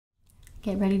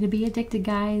Get ready to be addicted,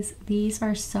 guys. These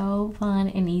are so fun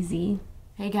and easy.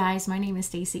 Hey guys, my name is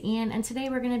Stacy Ann, and today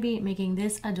we're going to be making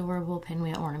this adorable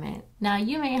pinwheel ornament. Now,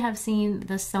 you may have seen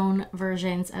the sewn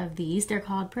versions of these. They're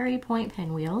called Prairie Point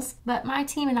Pinwheels, but my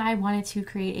team and I wanted to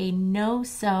create a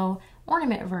no-sew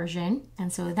ornament version,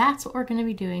 and so that's what we're going to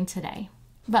be doing today.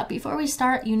 But before we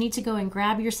start, you need to go and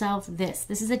grab yourself this.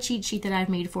 This is a cheat sheet that I've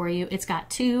made for you. It's got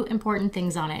two important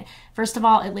things on it. First of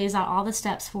all, it lays out all the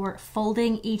steps for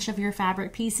folding each of your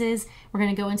fabric pieces. We're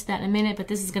going to go into that in a minute, but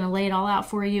this is going to lay it all out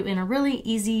for you in a really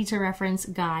easy to reference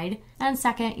guide. And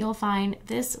second, you'll find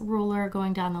this ruler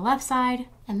going down the left side,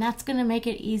 and that's going to make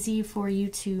it easy for you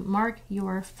to mark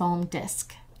your foam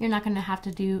disc. You're not going to have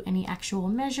to do any actual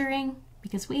measuring,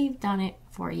 because we've done it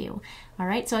for you. All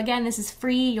right, so again, this is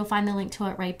free. You'll find the link to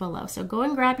it right below. So go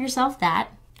and grab yourself that,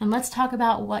 and let's talk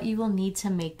about what you will need to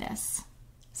make this.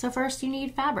 So first, you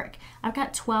need fabric. I've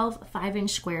got 12 5-inch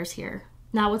squares here.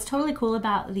 Now, what's totally cool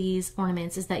about these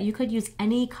ornaments is that you could use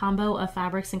any combo of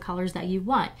fabrics and colors that you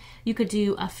want. You could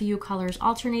do a few colors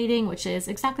alternating, which is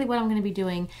exactly what I'm going to be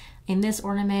doing in this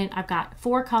ornament. I've got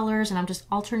 4 colors, and I'm just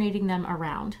alternating them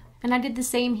around. And I did the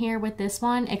same here with this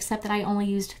one, except that I only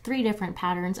used 3 different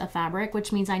patterns of fabric,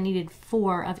 which means I needed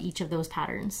 4 of each of those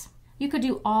patterns. You could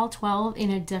do all 12 in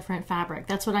a different fabric.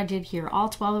 That's what I did here. All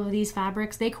 12 of these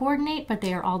fabrics, they coordinate, but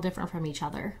they are all different from each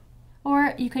other.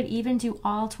 Or you could even do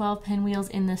all 12 pinwheels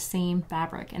in the same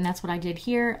fabric. And that's what I did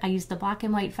here. I used the black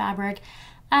and white fabric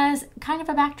as kind of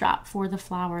a backdrop for the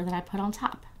flower that I put on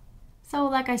top. So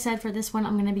like I said, for this one,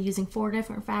 I'm going to be using 4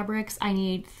 different fabrics. I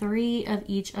need 3 of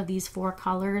each of these 4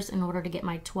 colors in order to get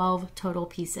my 12 total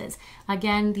pieces.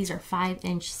 Again, these are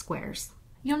 5-inch squares.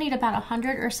 You'll need about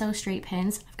 100 or so straight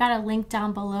pins. I've got a link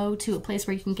down below to a place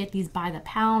where you can get these by the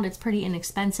pound. It's pretty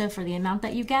inexpensive for the amount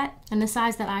that you get. And the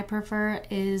size that I prefer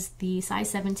is the size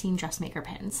 17 dressmaker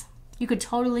pins. You could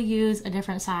totally use a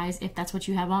different size if that's what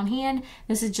you have on hand.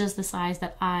 This is just the size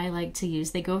that I like to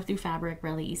use. They go through fabric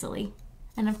really easily.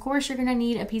 And of course, you're going to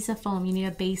need a piece of foam. You need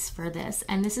a base for this.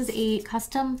 And this is a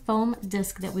custom foam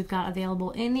disc that we've got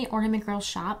available in the Ornament Girl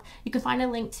shop. You can find a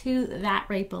link to that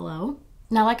right below.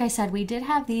 Now, like I said, we did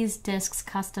have these discs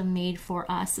custom made for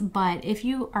us, but if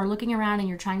you are looking around and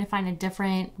you're trying to find a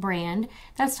different brand,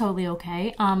 that's totally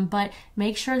okay. But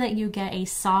make sure that you get a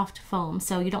soft foam.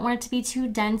 So you don't want it to be too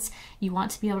dense. You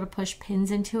want to be able to push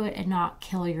pins into it and not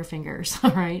kill your fingers,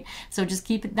 all right? So just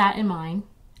keep that in mind.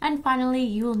 And finally,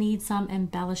 you will need some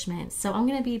embellishments. So I'm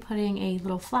going to be putting a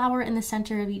little flower in the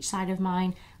center of each side of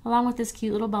mine, along with this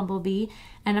cute little bumblebee.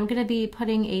 And I'm going to be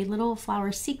putting a little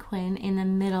flower sequin in the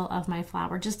middle of my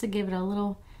flower, just to give it a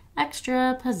little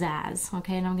extra pizzazz.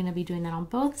 Okay, and I'm going to be doing that on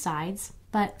both sides.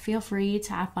 But feel free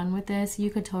to have fun with this.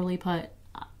 You could totally put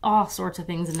all sorts of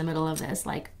things in the middle of this,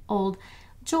 like old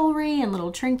jewelry and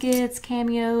little trinkets,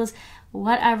 cameos,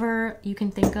 whatever you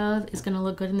can think of is going to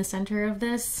look good in the center of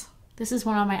this. This is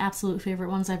one of my absolute favorite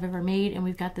ones I've ever made, and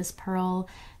we've got this pearl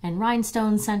and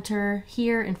rhinestone center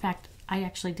here. In fact, I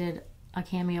actually did a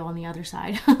cameo on the other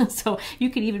side, so you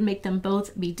could even make them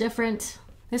both be different.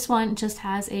 This one just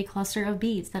has a cluster of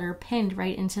beads that are pinned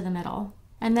right into the middle.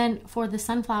 And then for the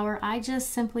sunflower, I just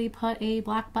simply put a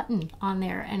black button on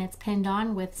there, and it's pinned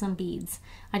on with some beads.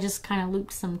 I just kind of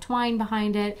looped some twine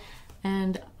behind it,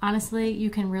 and honestly, you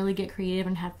can really get creative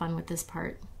and have fun with this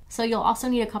part. So you'll also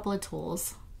need a couple of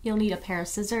tools. You'll need a pair of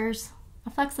scissors, a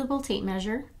flexible tape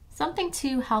measure, something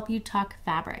to help you tuck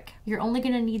fabric. You're only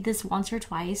going to need this once or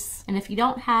twice, and if you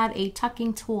don't have a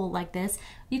tucking tool like this,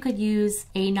 you could use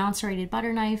a non-serrated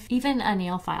butter knife, even a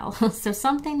nail file, so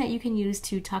something that you can use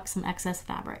to tuck some excess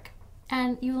fabric.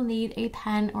 And you will need a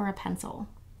pen or a pencil.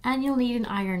 And you'll need an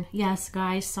iron. Yes,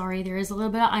 guys, sorry, there is a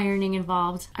little bit of ironing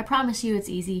involved. I promise you it's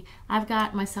easy. I've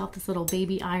got myself this little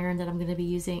baby iron that I'm going to be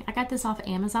using. I got this off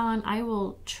Amazon. I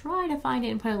will try to find it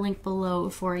and put a link below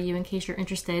for you in case you're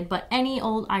interested, but any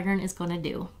old iron is going to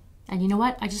do. And you know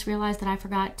what? I just realized that I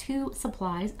forgot 2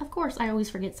 supplies. Of course, I always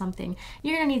forget something.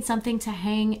 You're gonna need something to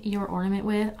hang your ornament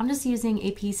with. I'm just using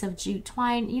a piece of jute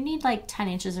twine. You need like 10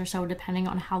 inches or so, depending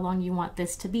on how long you want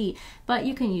this to be. But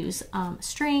you can use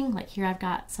string, like here I've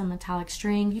got some metallic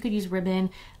string. You could use ribbon,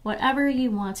 whatever you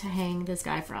want to hang this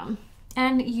guy from.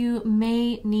 And you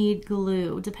may need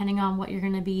glue, depending on what you're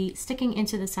going to be sticking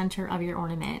into the center of your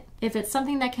ornament. If it's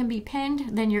something that can be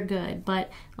pinned, then you're good. But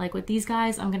like with these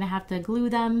guys, I'm going to have to glue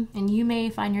them, and you may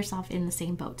find yourself in the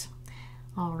same boat.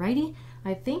 Alrighty,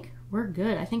 I think we're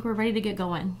good. I think we're ready to get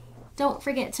going. Don't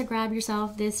forget to grab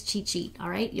yourself this cheat sheet, all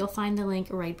right? You'll find the link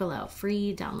right below,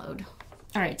 free download.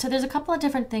 All right, so there's a couple of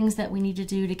different things that we need to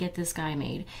do to get this guy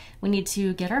made. We need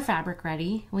to get our fabric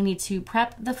ready, we need to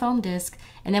prep the foam disc,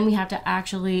 and then we have to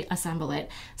actually assemble it.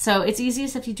 So it's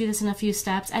easiest if you do this in a few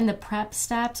steps, and the prep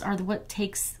steps are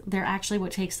they're actually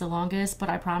what takes the longest, but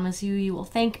I promise you, you will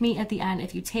thank me at the end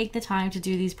if you take the time to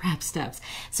do these prep steps.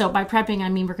 So by prepping, I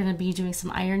mean we're gonna be doing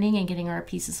some ironing and getting our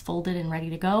pieces folded and ready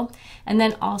to go. And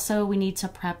then also we need to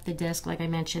prep the disc, like I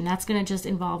mentioned. That's gonna just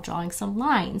involve drawing some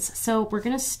lines. So we're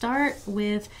gonna start with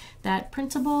that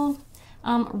printable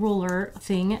ruler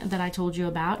thing that I told you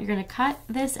about. You're gonna cut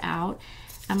this out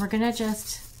and we're gonna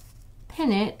just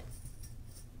pin it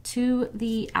to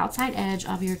the outside edge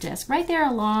of your disc, right there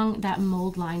along that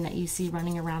mold line that you see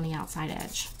running around the outside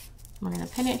edge. We're gonna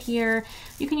pin it here.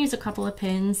 You can use a couple of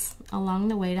pins along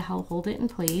the way to help hold it in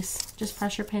place. Just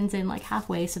press your pins in like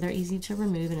halfway so they're easy to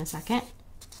remove in a second.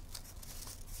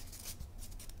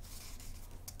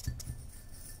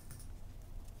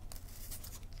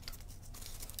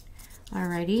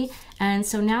 Alrighty, and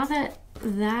so now that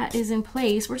that is in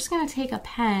place, we're just going to take a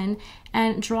pen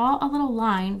and draw a little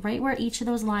line right where each of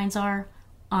those lines are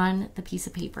on the piece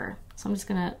of paper. So I'm just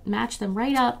going to match them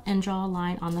right up and draw a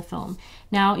line on the foam.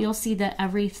 Now you'll see that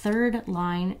every third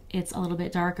line it's a little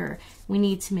bit darker. We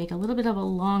need to make a little bit of a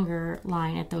longer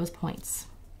line at those points.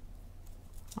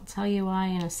 I'll tell you why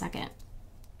in a second.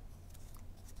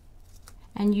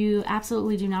 And you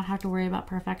absolutely do not have to worry about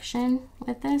perfection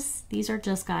with this. These are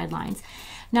just guidelines.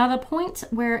 Now the point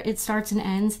where it starts and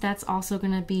ends, that's also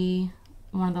going to be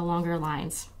one of the longer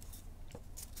lines.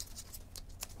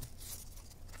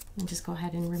 And just go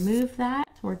ahead and remove that.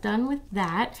 We're done with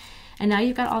that. And now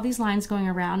you've got all these lines going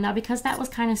around. Now because that was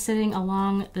kind of sitting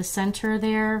along the center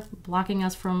there, blocking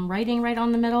us from writing right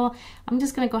on the middle, I'm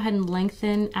just going to go ahead and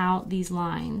lengthen out these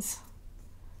lines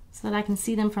so that I can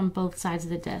see them from both sides of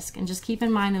the disc. And just keep in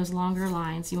mind those longer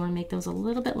lines. You want to make those a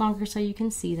little bit longer so you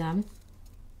can see them.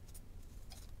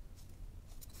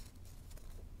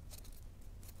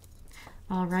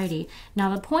 Alrighty,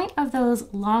 now the point of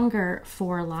those longer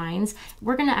 4 lines,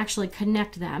 we're going to actually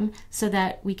connect them so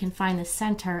that we can find the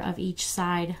center of each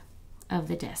side of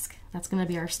the disc. That's going to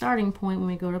be our starting point when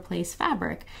we go to place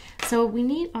fabric. So we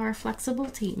need our flexible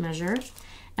tape measure.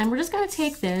 And we're just going to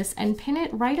take this and pin it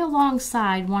right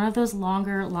alongside one of those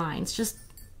longer lines. Just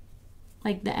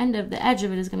like the edge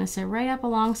of it is going to sit right up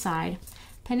alongside,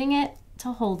 pinning it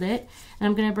to hold it. And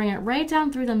I'm going to bring it right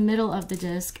down through the middle of the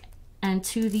disc and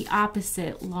to the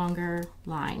opposite longer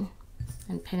line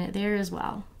and pin it there as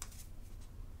well.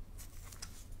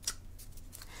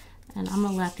 And I'm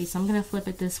a lefty, so I'm going to flip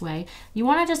it this way. You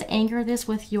want to just anchor this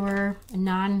with your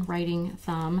non-writing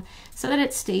thumb so that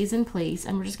it stays in place.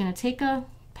 And we're just going to take a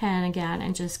pen again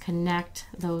and just connect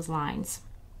those lines.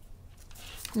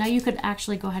 Now you could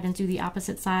actually go ahead and do the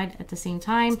opposite side at the same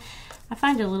time. I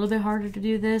find it a little bit harder to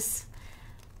do this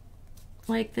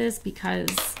like this because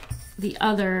the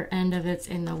other end of it's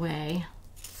in the way.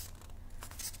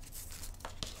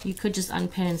 You could just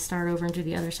unpin and start over and do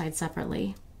the other side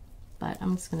separately, but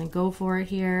I'm just going to go for it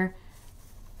here.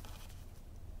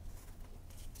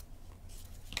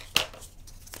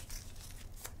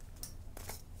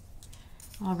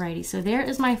 Alrighty, so there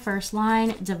is my first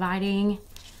line dividing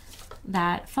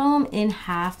that foam in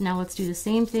half. Now let's do the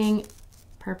same thing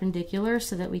perpendicular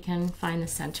so that we can find the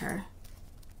center.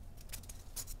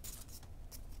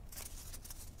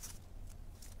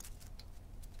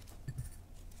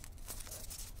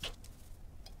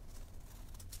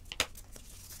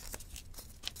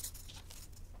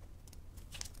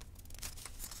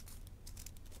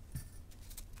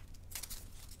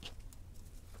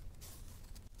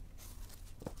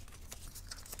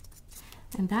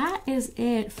 And that is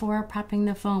it for prepping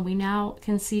the foam. We now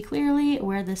can see clearly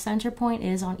where the center point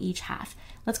is on each half.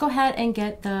 Let's go ahead and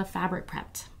get the fabric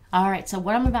prepped. All right, so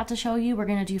what I'm about to show you, we're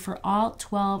gonna do for all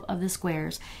 12 of the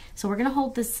squares. So we're gonna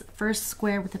hold this first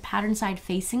square with the pattern side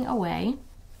facing away,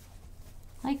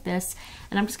 like this.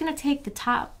 And I'm just gonna take the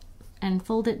top and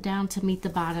fold it down to meet the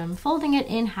bottom, folding it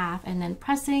in half and then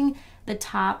pressing the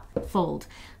top fold.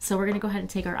 So we're gonna go ahead and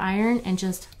take our iron and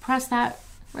just press that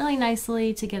really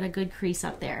nicely to get a good crease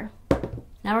up there.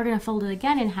 Now we're going to fold it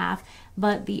again in half,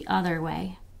 but the other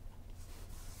way.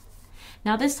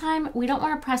 Now this time we don't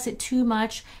want to press it too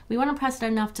much. We want to press it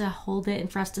enough to hold it and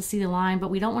for us to see the line, but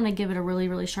we don't want to give it a really,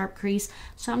 really sharp crease.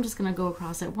 So I'm just going to go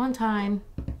across it one time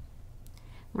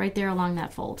right there along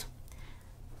that fold.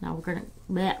 Now we're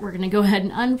going to go ahead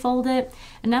and unfold it.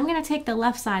 And now I'm going to take the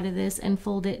left side of this and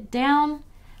fold it down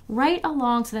right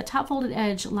along, so that top folded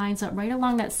edge lines up right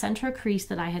along that center crease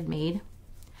that I had made.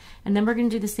 And then we're going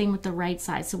to do the same with the right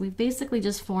side. So we've basically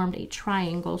just formed a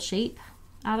triangle shape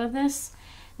out of this.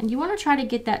 And you want to try to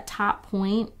get that top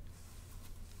point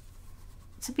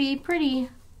to be pretty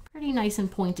nice and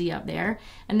pointy up there.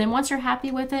 And then once you're happy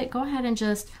with it, go ahead and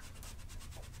just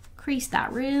crease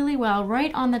that really well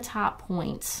right on the top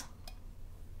point.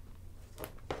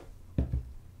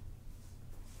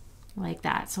 Like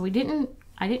that. So I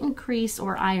didn't crease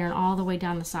or iron all the way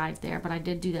down the sides there, but I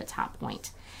did do that top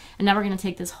point. And now we're going to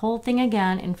take this whole thing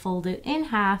again and fold it in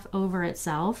half over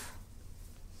itself.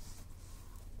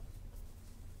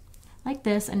 Like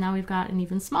this, and now we've got an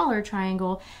even smaller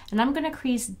triangle, and I'm going to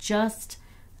crease just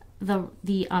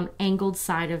the angled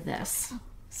side of this.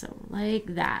 So like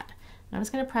that. And I'm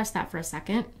just going to press that for a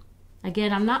second.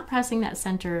 Again, I'm not pressing that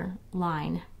center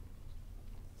line.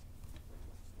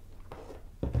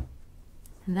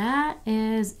 That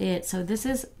is it. So this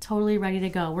is totally ready to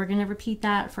go. We're going to repeat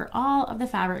that for all of the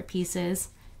fabric pieces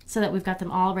so that we've got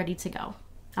them all ready to go.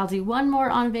 I'll do one more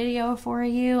on video for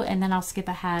you, and then I'll skip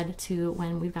ahead to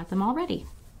when we've got them all ready.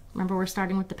 Remember, we're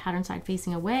starting with the pattern side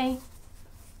facing away.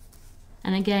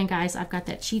 And again, guys, I've got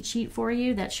that cheat sheet for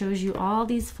you that shows you all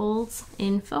these folds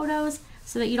in photos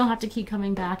so that you don't have to keep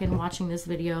coming back and watching this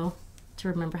video to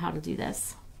remember how to do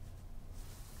this.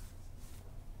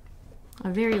 A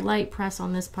very light press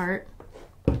on this part,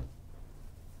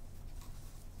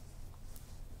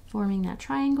 forming that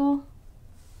triangle.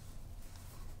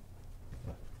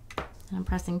 And I'm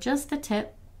pressing just the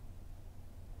tip,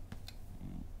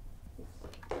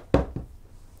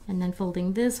 and then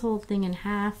folding this whole thing in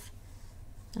half,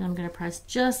 and I'm going to press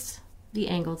just the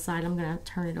angled side. I'm going to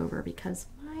turn it over because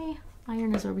my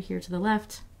iron is over here to the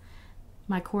left.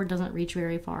 My cord doesn't reach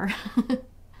very far.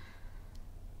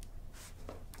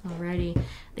 Alrighty,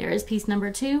 there is piece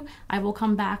number 2. I will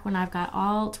come back when I've got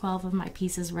all 12 of my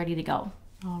pieces ready to go.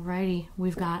 Alrighty,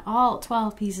 we've got all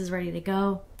 12 pieces ready to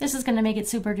go. This is going to make it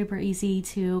super duper easy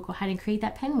to go ahead and create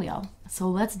that pinwheel. So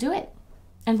let's do it.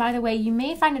 And by the way, you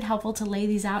may find it helpful to lay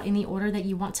these out in the order that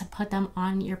you want to put them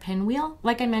on your pinwheel.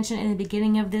 Like I mentioned in the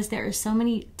beginning of this, there are so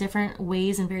many different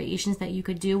ways and variations that you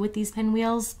could do with these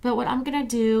pinwheels. But what I'm going to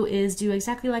do is do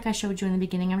exactly like I showed you in the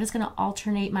beginning. I'm just going to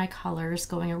alternate my colors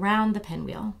going around the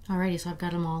pinwheel. Alrighty, so I've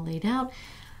got them all laid out.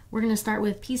 We're going to start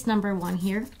with piece number 1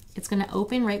 here. It's going to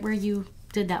open right where you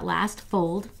did that last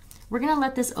fold. We're going to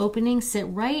let this opening sit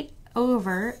right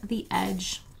over the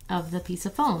edge of the piece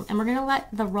of foam, and we're going to let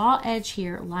the raw edge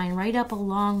here line right up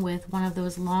along with one of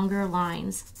those longer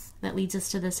lines that leads us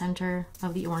to the center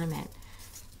of the ornament.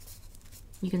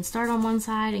 You can start on one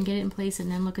side and get it in place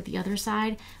and then look at the other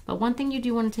side, but one thing you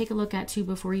do want to take a look at too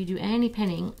before you do any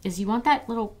pinning is you want that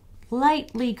little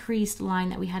lightly creased line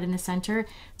that we had in the center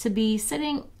to be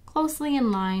sitting closely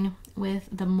in line with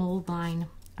the mold line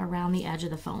around the edge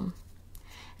of the foam.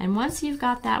 And once you've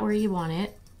got that where you want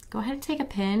it, go ahead and take a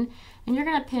pin, and you're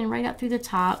going to pin right up through the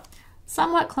top,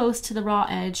 somewhat close to the raw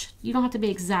edge. You don't have to be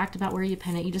exact about where you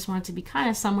pin it. You just want it to be kind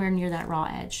of somewhere near that raw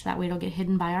edge. That way it'll get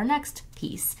hidden by our next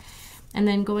piece. And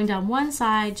then going down one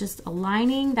side, just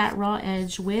aligning that raw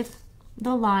edge with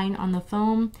the line on the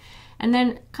foam, and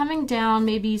then coming down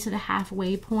maybe to the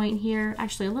halfway point here,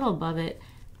 actually a little above it,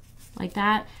 like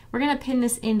that. We're going to pin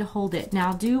this in to hold it.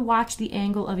 Now do watch the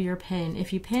angle of your pin.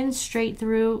 If you pin straight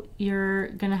through, you're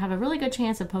going to have a really good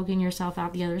chance of poking yourself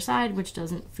out the other side, which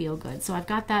doesn't feel good. So I've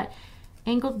got that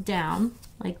angled down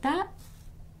like that.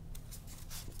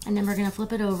 And then we're going to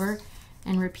flip it over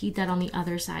and repeat that on the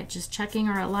other side, just checking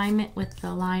our alignment with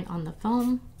the line on the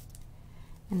foam,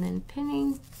 and then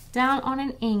pinning down on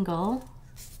an angle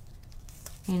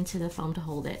into the foam to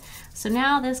hold it. So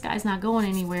now this guy's not going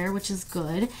anywhere, which is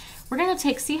good. We're going to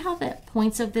take, see how the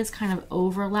points of this kind of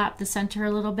overlap the center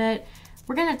a little bit?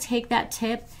 We're going to take that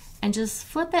tip and just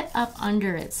flip it up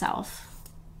under itself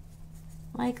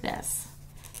like this,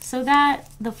 so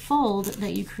that the fold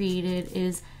that you created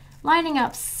is lining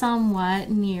up somewhat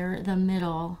near the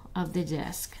middle of the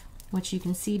disc, which you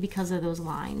can see because of those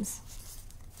lines.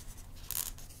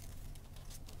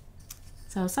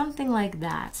 So something like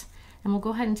that. And we'll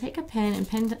go ahead and take a pin and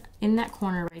pin in that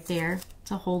corner right there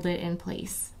to hold it in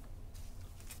place.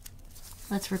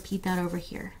 Let's repeat that over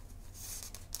here.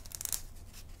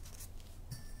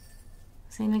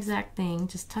 Same exact thing,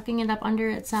 just tucking it up under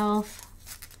itself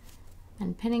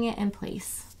and pinning it in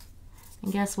place.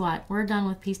 And guess what? We're done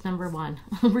with piece number 1.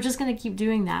 We're just going to keep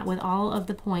doing that with all of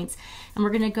the points, and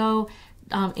we're going to go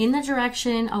in the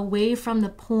direction away from the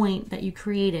point that you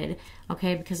created,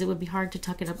 okay, because it would be hard to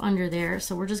tuck it up under there.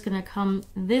 So we're just going to come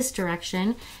this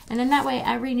direction, and then that way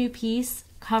every new piece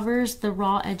covers the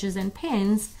raw edges and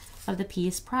pins of the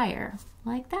piece prior,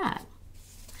 like that.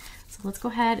 So let's go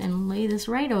ahead and lay this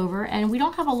right over, and we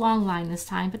don't have a long line this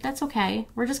time, but that's okay.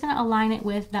 We're just going to align it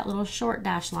with that little short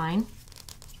dash line.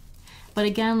 But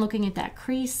again, looking at that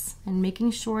crease and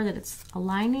making sure that it's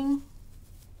aligning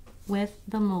with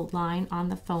the mold line on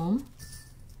the foam.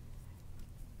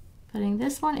 Putting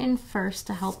this one in first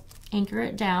to help anchor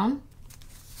it down.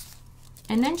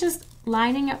 And then just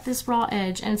lining up this raw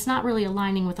edge, and it's not really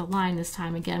aligning with a line this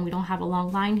time. Again, we don't have a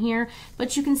long line here,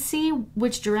 but you can see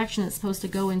which direction it's supposed to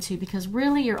go into, because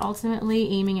really you're ultimately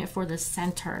aiming it for the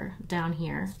center down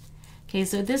here. Okay,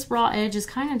 so this raw edge is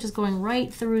kind of just going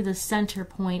right through the center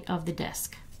point of the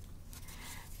disc.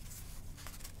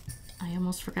 I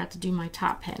almost forgot to do my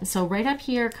top pin. So right up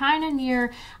here, kind of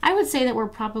near, I would say that we're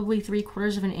probably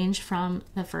 3/4 of an inch from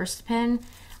the first pin.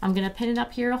 I'm gonna pin it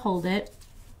up here to hold it.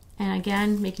 And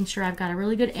again, making sure I've got a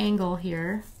really good angle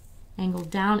here, angle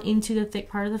down into the thick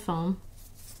part of the foam.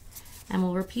 And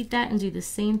we'll repeat that and do the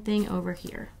same thing over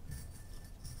here.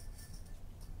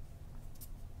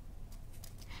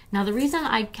 Now the reason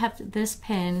I kept this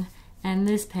pin and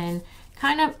this pin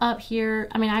kind of up here,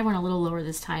 I mean, I went a little lower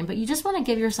this time, but you just want to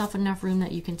give yourself enough room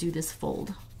that you can do this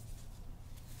fold.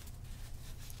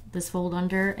 This fold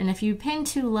under, and if you pin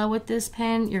too low with this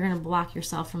pin, you're going to block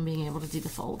yourself from being able to do the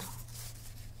fold.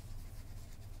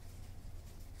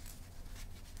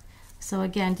 So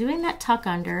again, doing that tuck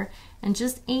under and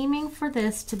just aiming for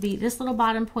this to be, this little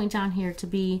bottom point down here to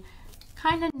be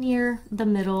kind of near the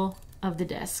middle of the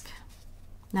disc.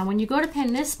 Now when you go to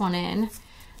pin this one in,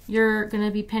 you're going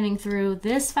to be pinning through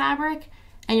this fabric,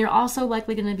 and you're also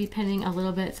likely going to be pinning a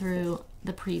little bit through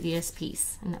the previous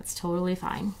piece, and that's totally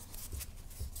fine.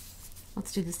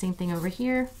 Let's do the same thing over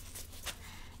here.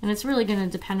 And it's really going to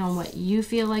depend on what you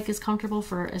feel like is comfortable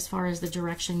for as far as the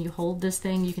direction you hold this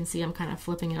thing. You can see I'm kind of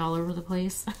flipping it all over the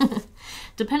place.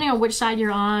 Depending on which side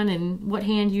you're on and what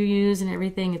hand you use and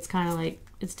everything, it's kind of like,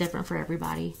 it's different for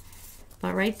everybody.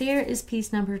 But right there is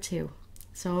piece number 2.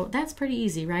 So that's pretty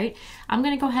easy, right? I'm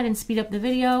going to go ahead and speed up the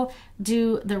video,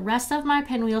 do the rest of my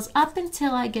pinwheels up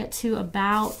until I get to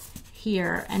about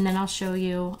here, and then I'll show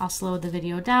you, I'll slow the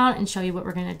video down and show you what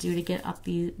we're going to do to get up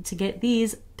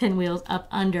these pinwheels up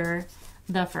under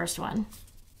the first one.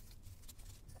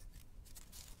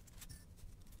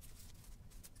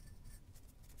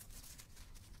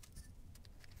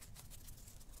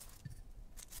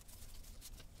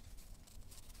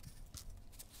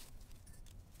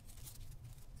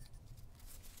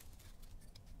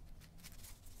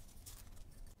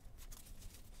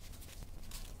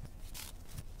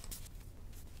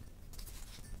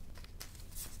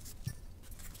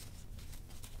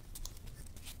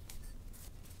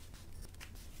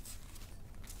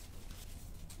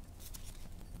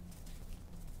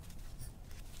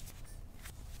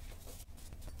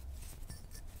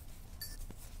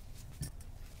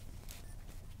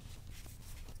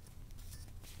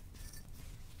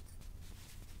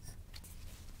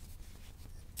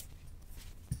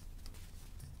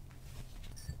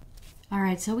 All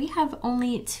right, so we have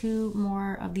only 2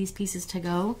 more of these pieces to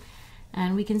go,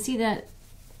 and we can see that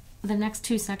the next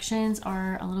 2 sections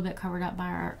are a little bit covered up by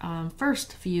our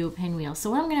first few pinwheels. So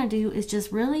what I'm gonna do is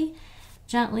just really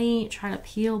gently try to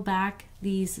peel back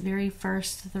these very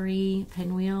first 3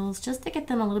 pinwheels just to get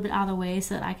them a little bit out of the way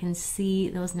so that I can see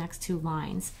those next 2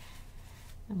 lines.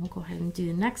 And we'll go ahead and do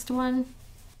the next one.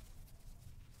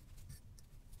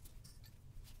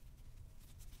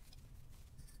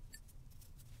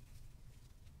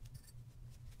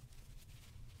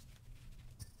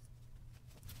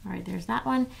 All right, there's that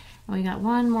one, and we got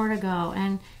 1 more to go,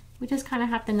 and we just kind of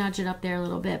have to nudge it up there a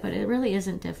little bit, but it really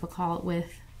isn't difficult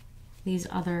with these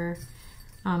other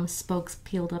spokes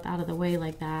peeled up out of the way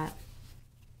like that.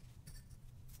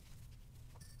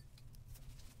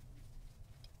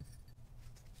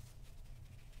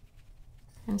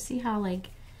 And see how, like,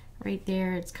 right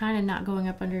there, it's kind of not going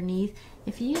up underneath.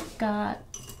 If you've got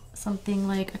something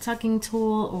like a tucking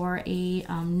tool or a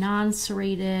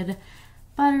non-serrated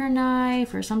butter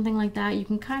knife or something like that, you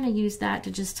can kind of use that to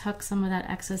just tuck some of that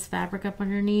excess fabric up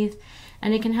underneath.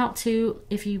 And it can help too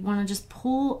if you want to just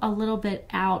pull a little bit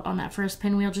out on that first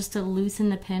pinwheel just to loosen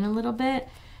the pin a little bit,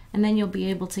 and then you'll be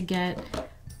able to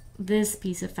get this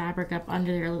piece of fabric up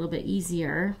under there a little bit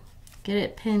easier, get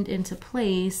it pinned into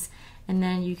place, and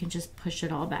then you can just push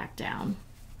it all back down.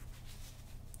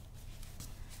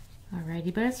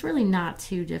 Alrighty, but it's really not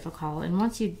too difficult. And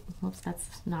once you, whoops,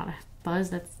 that's not a buzz,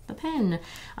 that's the pen.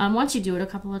 Once you do it a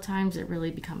couple of times, it really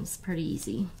becomes pretty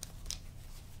easy.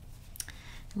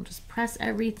 We'll just press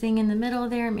everything in the middle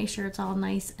there, make sure it's all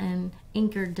nice and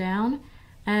anchored down.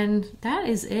 And that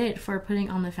is it for putting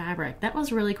on the fabric. That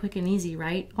was really quick and easy,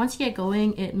 right? Once you get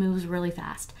going, it moves really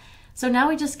fast. So now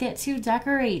we just get to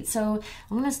decorate. So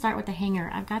I'm gonna start with the hanger.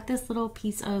 I've got this little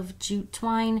piece of jute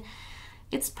twine.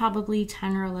 It's probably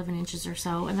 10 or 11 inches or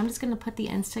so, and I'm just going to put the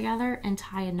ends together and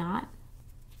tie a knot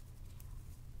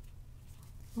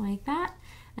like that.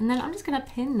 And then I'm just going to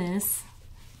pin this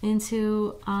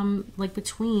into like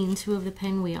between two of the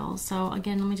pinwheels. So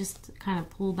again, let me just kind of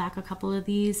pull back a couple of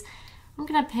these. I'm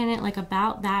going to pin it like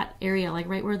about that area, like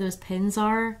right where those pins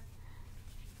are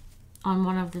on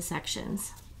one of the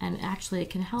sections. And actually it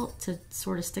can help to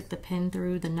sort of stick the pin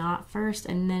through the knot first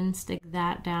and then stick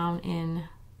that down in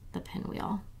the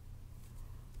pinwheel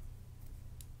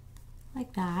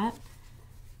like that.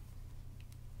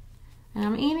 And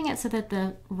I'm aiming it so that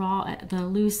the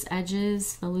loose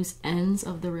edges, the loose ends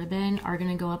of the ribbon are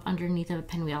going to go up underneath of a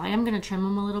pinwheel. I am going to trim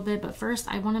them a little bit, but first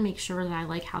I want to make sure that I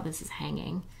like how this is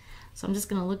hanging. So I'm just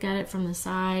going to look at it from the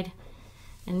side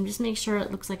and just make sure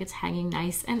it looks like it's hanging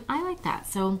nice, and I like that.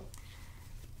 So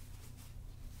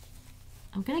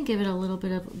I'm going to give it a little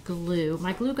bit of glue.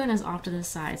 My glue gun is off to the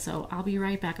side, so I'll be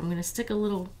right back. I'm going to stick a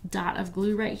little dot of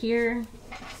glue right here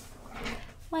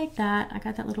like that. I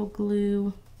got that little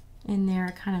glue in there.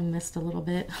 I kind of missed a little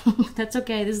bit. That's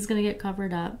okay. This is going to get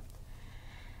covered up.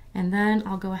 And then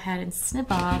I'll go ahead and snip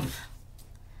off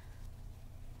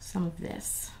some of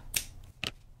this.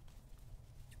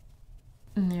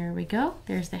 And there we go.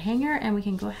 There's the hanger, and we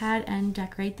can go ahead and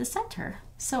decorate the center.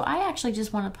 So I actually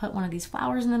just want to put one of these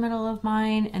flowers in the middle of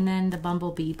mine and then the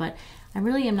bumblebee, but I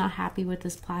really am not happy with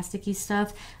this plasticky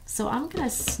stuff. So I'm going to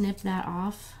snip that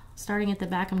off. Starting at the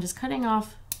back, I'm just cutting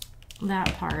off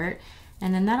that part,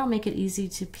 and then that'll make it easy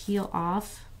to peel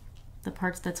off the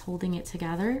parts that's holding it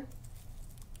together.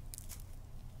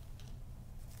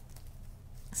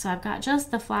 So I've got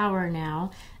just the flower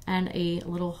now and a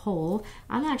little hole.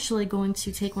 I'm actually going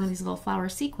to take one of these little flower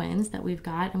sequins that we've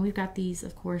got, and we've got these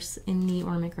of course in the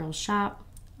Ornament Girls shop,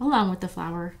 along with the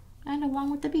flower and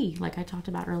along with the bee like I talked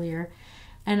about earlier.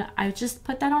 And I just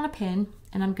put that on a pin,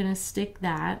 and I'm gonna stick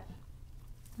that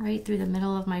right through the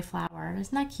middle of my flower.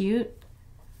 Isn't that cute?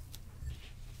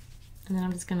 And then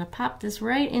I'm just gonna pop this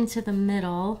right into the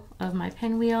middle of my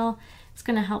pinwheel. It's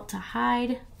gonna help to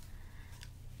hide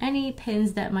any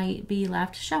pins that might be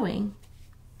left showing.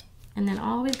 And then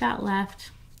all we've got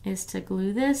left is to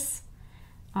glue this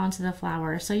onto the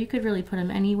flower. So you could really put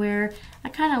him anywhere. I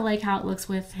kind of like how it looks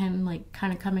with him like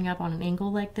kind of coming up on an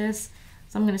angle like this.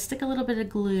 So I'm going to stick a little bit of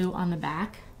glue on the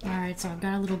back. All right, so I've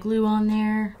got a little glue on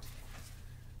there.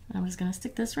 I'm just going to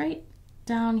stick this right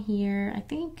down here, I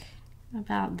think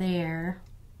about there.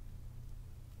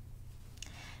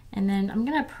 And then I'm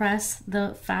gonna press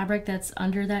the fabric that's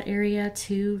under that area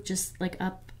too, just like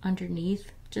up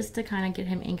underneath, just to kind of get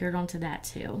him anchored onto that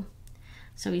too.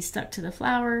 So he's stuck to the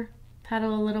flower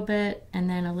petal a little bit, and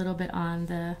then a little bit on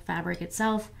the fabric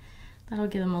itself. That'll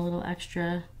give him a little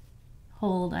extra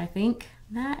hold, I think.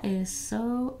 That is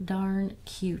so darn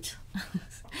cute.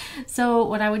 So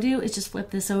what I would do is just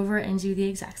flip this over and do the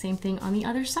exact same thing on the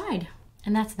other side.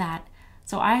 And that's that.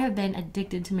 So I have been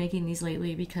addicted to making these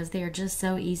lately because they are just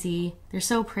so easy. They're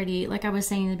so pretty. Like I was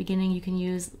saying in the beginning, you can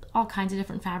use all kinds of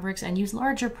different fabrics and use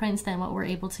larger prints than what we're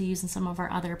able to use in some of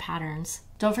our other patterns.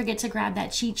 Don't forget to grab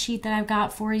that cheat sheet that I've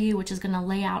got for you, which is going to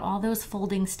lay out all those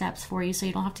folding steps for you so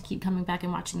you don't have to keep coming back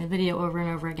and watching the video over and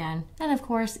over again. And of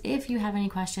course, if you have any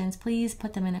questions, please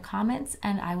put them in the comments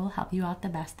and I will help you out the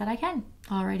best that I can.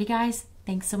 Alrighty guys,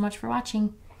 thanks so much for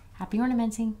watching. Happy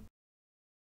ornamenting.